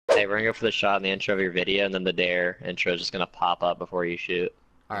Hey, we're gonna go for the shot in the intro of your video, and then the dare intro is just gonna pop up before you shoot.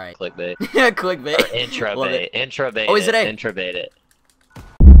 Alright. Clickbait. Clickbait. Or intro bait. Intro bait. Oh, is it A? Intro bait it.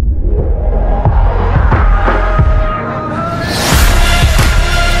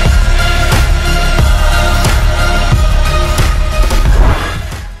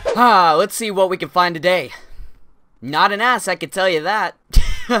 Let's see what we can find today. Not an ass, I can tell you that.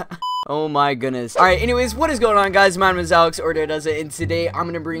 Oh my goodness. Alright, anyways, what is going on, guys? My name is Alex, or Dezah, and today I'm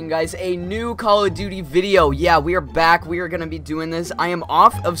gonna bring you guys a new Call of Duty video. Yeah, we are back. We are gonna be doing this. I am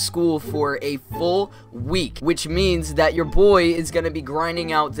off of school for a full week, which means that your boy is gonna be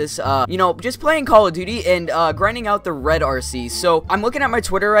grinding out this, you know, just playing Call of Duty and, grinding out the red RC. So, I'm looking at my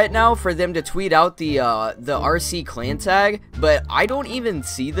Twitter right now for them to tweet out the RC clan tag, but I don't even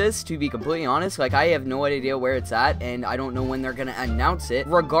see this, to be completely honest. Like, I have no idea where it's at, and I don't know when they're gonna announce it.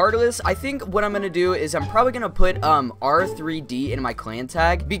 Regardless, I think what I'm gonna do is I'm probably gonna put R3D in my clan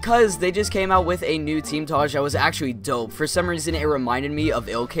tag because they just came out with a new team Taj that was actually dope. For some reason it reminded me of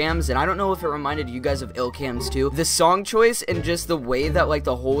Illcams, and I don't know if it reminded you guys of Illcams too. The song choice and just the way that like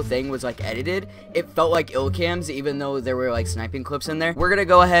the whole thing was like edited, it felt like Illcams even though there were like sniping clips in there. We're gonna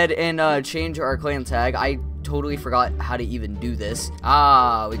go ahead and change our clan tag. I totally forgot how to even do this. We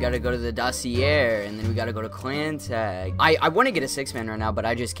gotta go to the dossier, and then we gotta go to clan tag. I want to get a 6-man right now, but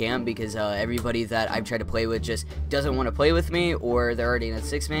I just can't because everybody that I've tried to play with just doesn't want to play with me, or they're already in a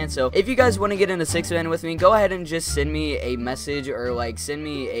 6-man. So if you guys want to get in a 6-man with me, go ahead and just send me a message or like send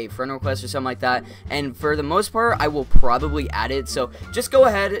me a friend request or something like that, and for the most part I will probably add it. So just go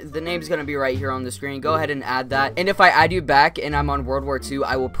ahead, the name's gonna be right here on the screen. Go ahead and add that, and if I add you back and I'm on World War II,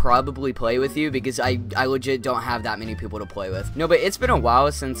 I will probably play with you because I legit don't have that many people to play with. No, but it's been a while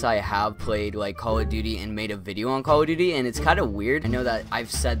since I have played like Call of Duty and made a video on Call of Duty, and it's kind of weird. I know that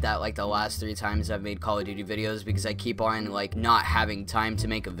I've said that like the last 3 times I've made Call of Duty videos because I keep on like not having time to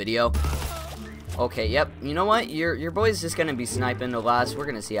make a video. Okay, yep, you know what, your boy's just gonna be sniping the last. We're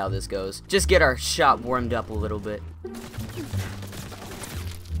gonna see how this goes. Just get our shot warmed up a little bit.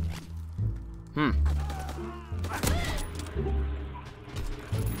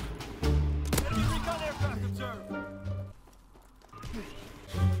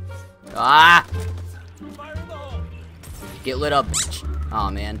 Get lit up, bitch. Aw,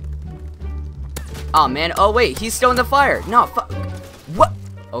 man. Aw, man. Oh, wait. He's still in the fire. No, what?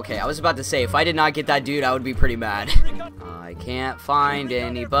 Okay, I was about to say, if I did not get that dude, I would be pretty mad. I can't find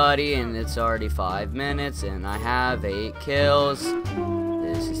anybody, and it's already 5 minutes, and I have 8 kills.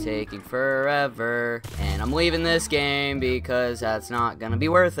 This is taking forever, and I'm leaving this game because that's not gonna be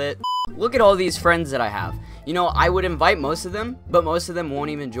worth it. Look at all these friends that I have. You know, I would invite most of them, but most of them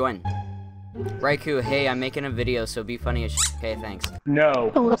won't even join. Raikou, hey, I'm making a video, so be funny as shit. Okay, thanks.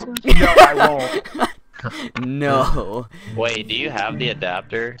 No. No, I won't. No. Wait, do you have the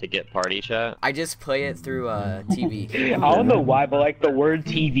adapter to get party chat? I just play it through TV. I don't know why, but like the word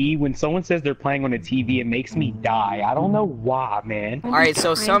TV, when someone says they're playing on a TV, it makes me die. I don't know why, man. Alright,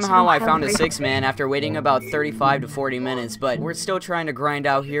 so somehow I found a 6-man after waiting about 35 to 40 minutes, but we're still trying to grind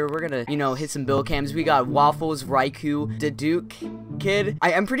out here. We're gonna, you know, hit some bill cams. We got Waffles, Raikou, the Duke Kid.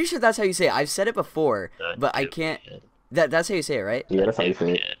 I'm pretty sure that's how you say it. I've said it before, but I can't. That's how you say it, right? Yeah, that's how you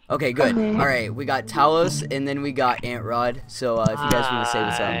say it. Okay, good. Alright, we got Talos, and then we got Ant Rod. So, if you guys want to say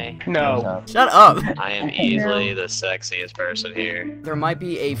what's up. No. Shut up! I am easily the sexiest person here. There might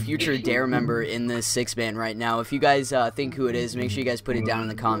be a future Dare member in this 6-man right now. If you guys think who it is, make sure you guys put it down in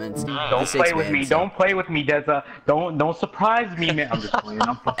the comments. Don't play with me. Don't play with me, Dezah. Don't surprise me, man. I'm just playing.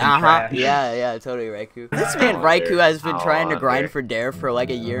 I'm fucking trash. Yeah, totally, Raikou. This man Raikou has been trying to grind for Dare for like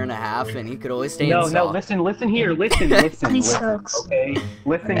a year and a half, and he could always stay in Saw. No, listen here, listen, okay?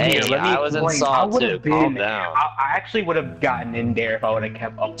 Listen here, let me I was in Saw too, calm down. I actually would have gotten in there if I would have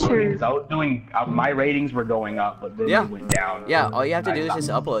kept uploading, because I was doing, my ratings were going up, but then it went down. Yeah, all you have to do is just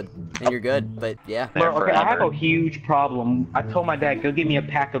upload, and you're good, but yeah. Bro, okay, I have a huge problem. I told my dad, go get me a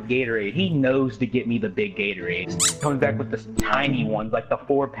pack of Gatorade. He knows to get me the big Gatorades. Comes back with the tiny ones, like the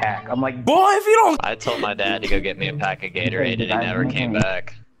 4-pack. I'm like, boy, if you don't... I told my dad to go get me a pack of Gatorade, and he never came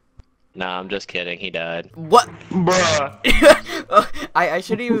back. Nah, I'm just kidding. He died. What? Bruh. I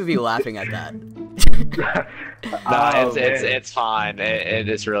shouldn't even be laughing at that. No, it's fine. It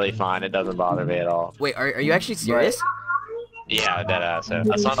is really fine. It doesn't bother me at all. Wait, are you actually serious? Yeah, deadass.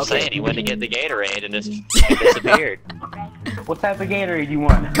 That's what I'm saying. He went to get the Gatorade and just disappeared. What type of Gatorade do you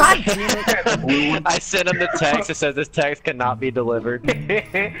want? God damn it! I sent him the text that says this text cannot be delivered.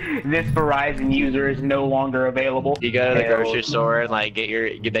 This Verizon user is no longer available. You go to the grocery store and like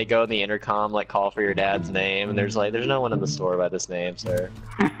they go in the intercom, like call for your dad's name, and there's no one in the store by this name, sir.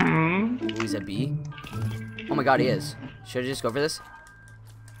 Ooh, is that B? Oh my god, he is. Should I just go for this?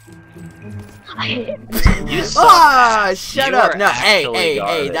 You suck. Ah, shut You up. are No, hey, actually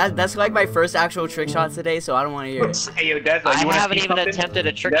hey, garbage. that's like my first actual trick shot today, so I don't want to hear it. Hey, yo, Dezah, I you wanna haven't see even something? attempted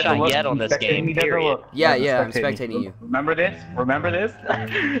a trick Dezah, shot look, yet on you this spectating game, me, Dezah? period. Look. Yeah, Dezah, yeah, I'm spectating you. Remember this? Remember this?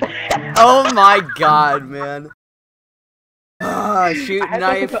 Oh my god, man. Ah, shoot, I had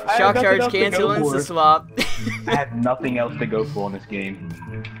knife, nothing- I had shock nothing charge, else to go cancel, for. insta swap. I have nothing else to go for in this game.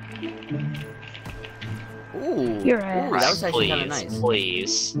 Ooh, You're ooh, that was actually kind of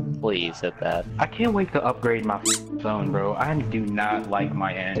Please, nice. please hit that. I can't wait to upgrade my phone, bro. I do not like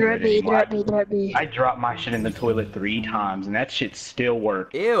my Android Derby, anymore. derby, derby. I dropped my shit in the toilet 3 times, and that shit still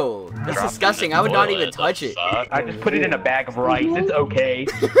works. Ew, that's Dropped disgusting. in the I would not toilet, even touch the it. fuck? I just put it in a bag of rice. It's okay.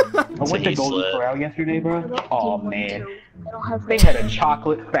 I went to he Golden slid. Corral yesterday, bro. Oh man, I don't have they had a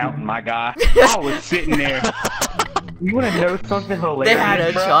chocolate fountain, my guy. I was sitting there. You wanna know something hilarious? They had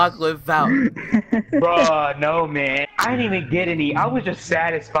a bro? chocolate fountain. Bruh, no man. I didn't even get any. I was just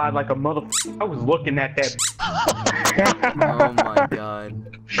satisfied like a motherfucker. I was looking at that. Oh my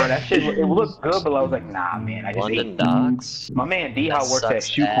god. Bro, that shit, it looked good, but I was like, nah, man. I just London ate Docks? food. My man Dezah works at sucks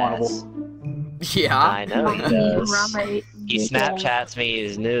Shoe ass. Carnival. Yeah. I know he does. Roommate. He Snapchats me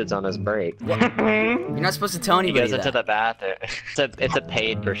his nudes on his break. You're not supposed to tell He anybody goes into that. the bathroom. It's a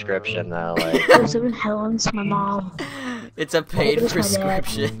paid prescription though. Like, Elizabeth Helen's my mom. It's a paid It's my dad.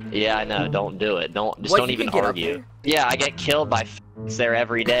 prescription. yeah, I know. Don't do it. Don't What, don't you even can get up argue. there? Yeah, I get killed by f***s there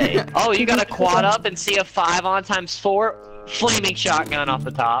every day. Oh, you got a quad up and see a 5 on times 4? Flaming shotgun off the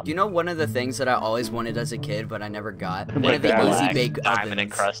top. You know one of the things that I always wanted as a kid, but I never got? One Like of the that, easy like bake Diamond ovens.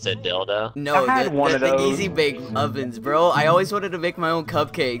 encrusted dildo. No, I had one of the those. easy bake ovens, bro. I always wanted to make my own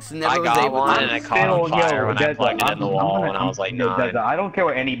cupcakes and never I was got able one to. and it caught on fire when I plugged it in the wall and I was like, nah. Dezah, I don't care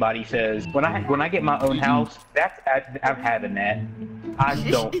what anybody says. When I get my own house, I'm having that. I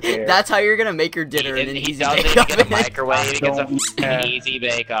don't care. That's how you're gonna make your dinner in an He easy doesn't bake get a oven. microwave, he gets Don't a care. easy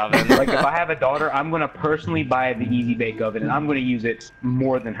bake oven. Like if I have a daughter, I'm gonna personally buy the Easy Bake Oven, and I'm gonna use it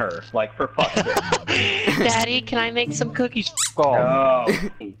more than her. Like for fuck's sake. Daddy, can I make some cookies? Oh,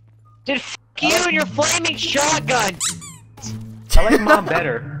 Dude, f you and your flaming shotgun! I like mine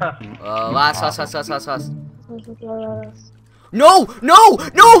better. Last. No!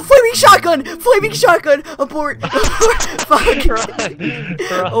 Flaming shotgun! Abort! Fuck!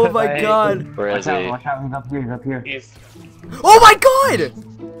 Run. Oh my god! Where is he? Watch out, he's up here. Oh my god!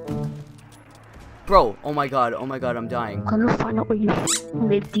 Bro, oh my god, I'm dying. I'm gonna find out where you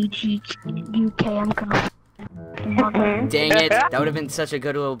live, DG UK. I'm gonna. Dang it, that would have been such a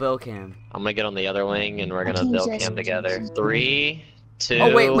good little bill cam. I'm gonna get on the other wing and we're gonna Jesus. build cam together. 3, 2,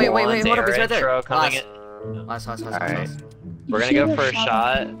 Oh wait, 1, hold up, he's right intro there. coming Last. in. Alright. We're gonna go for a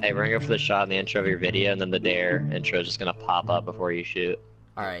shot. Hey, we're gonna go for the shot in the intro of your video, and then the dare intro is just gonna pop up before you shoot.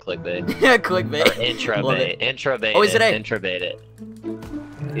 Alright. Clickbait. Yeah, Or clickbait. intro Love bait. it. Intro bait. Oh, is it A? Intro bait it.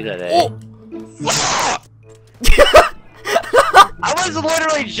 He's at A. Oh! I was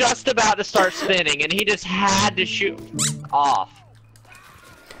literally just about to start spinning, and he just had to shoot off.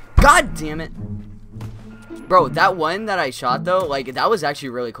 God damn it. Bro, that one that I shot though, like that was actually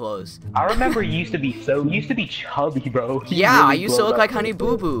really close. I remember you used to be chubby, bro. You Yeah, really I used to glowed look up like so Honey Boo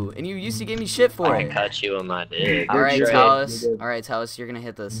quick. Boo, and you used to give me shit for I it. cut you on my dick. Alright, You're Talos. good. Alright, Talos, you're gonna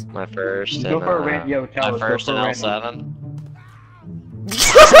hit this. My first. Go and, for a rant, yo, tell my us, go first for in a rant. L7.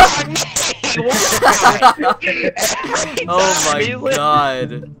 Oh my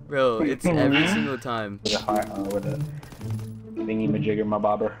god. Bro, it's every single time. With a thingy-majigger, my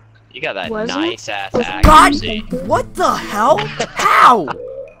bobber. You got that Was it? nice ass God! accuracy. What the hell? How?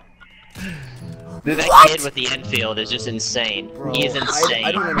 Dude, that What? kid with the infield is just insane. Bro, He is insane.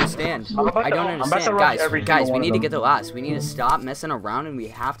 I don't understand. I'm about I to- don't I'm about to understand. rush every Guys, single we one need of to them. get to last. We need to stop messing around and we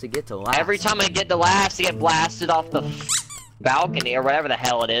have to get to last. Every time I get to last, I get blasted off the balcony or whatever the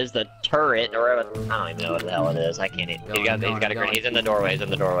hell it is, the turret or whatever. I don't even know what the hell it is. I can't even. He's got a grenade. He's in the doorway. He's in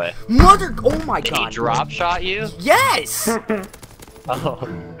the doorway. Mother, oh my Did he god. drop shot you? Yes! Oh.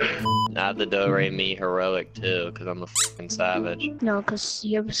 Not the do-re me heroic too, because I'm a fucking savage. No, cause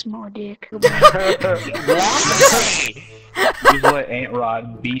you have a small dick. Why? Just let Aunt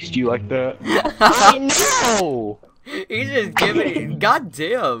Rod beast you like that. I know! He's just giving. God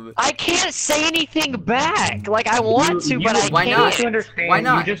damn. I can't say anything back. Like I want to, but I why can't. not? You understand? Why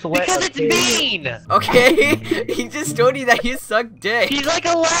not? You just let Because a it's kid- mean. Okay? He just told you that you suck dick. He's like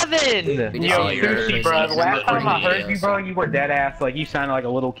 11. We just Yo, see your seriously, face bro. in Last the time I heard video, you, bro, you were dead ass. Like you sounded like a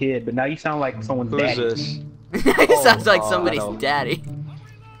little kid, but now you sound like someone's daddy. He sounds like Oh, somebody's I know. daddy.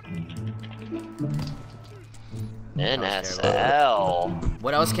 NSL.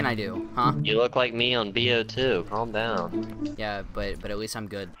 What else can I do? Huh? You look like me on BO2. Calm down. Yeah, but at least I'm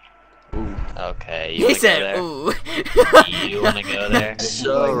good. Ooh. Okay, He said, ooh. You wanna go there?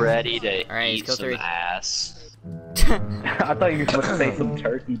 So ready to Alright, eat go some three. ass. I thought you were supposed to say some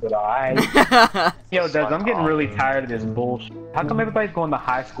turkey, but alright. Yo, Dez, I'm getting really tired of this bullshit. How come everybody's going to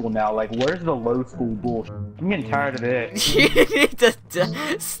high school now? Like, where's the low school bullshit? I'm getting tired of this. You need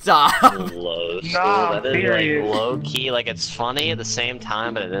to stop. Low school. Nah, I'm that is serious. like low key. Like it's funny at the same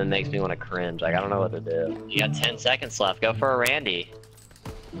time, but it then makes me want to cringe. Like I don't know what to do. You got 10 seconds left. Go for a Randy.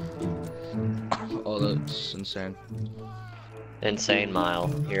 Oh, that's insane. Insane, Mile.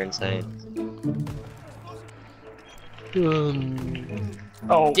 You're insane.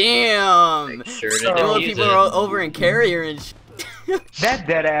 Oh, Damn. Make sure to Well, defuse people it. are over in Carrier and that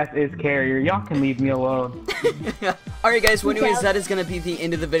dead ass is Carrier. Y'all can leave me alone. Alright guys, well anyways, that is going to be the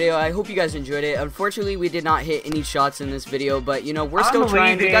end of the video. I hope you guys enjoyed it. Unfortunately, we did not hit any shots in this video, but you know, we're still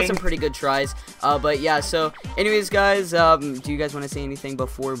trying. We got some pretty good tries. But yeah, so anyways guys, do you guys want to say anything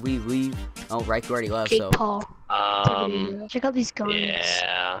before we leave? Oh, Raikou already left, Jake so. Paul. Check out these guns.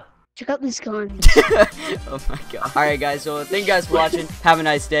 Yeah. Check out these guns. Oh my god. Alright guys, so thank you guys for watching. Have a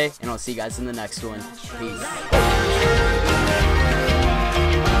nice day, and I'll see you guys in the next one. Peace.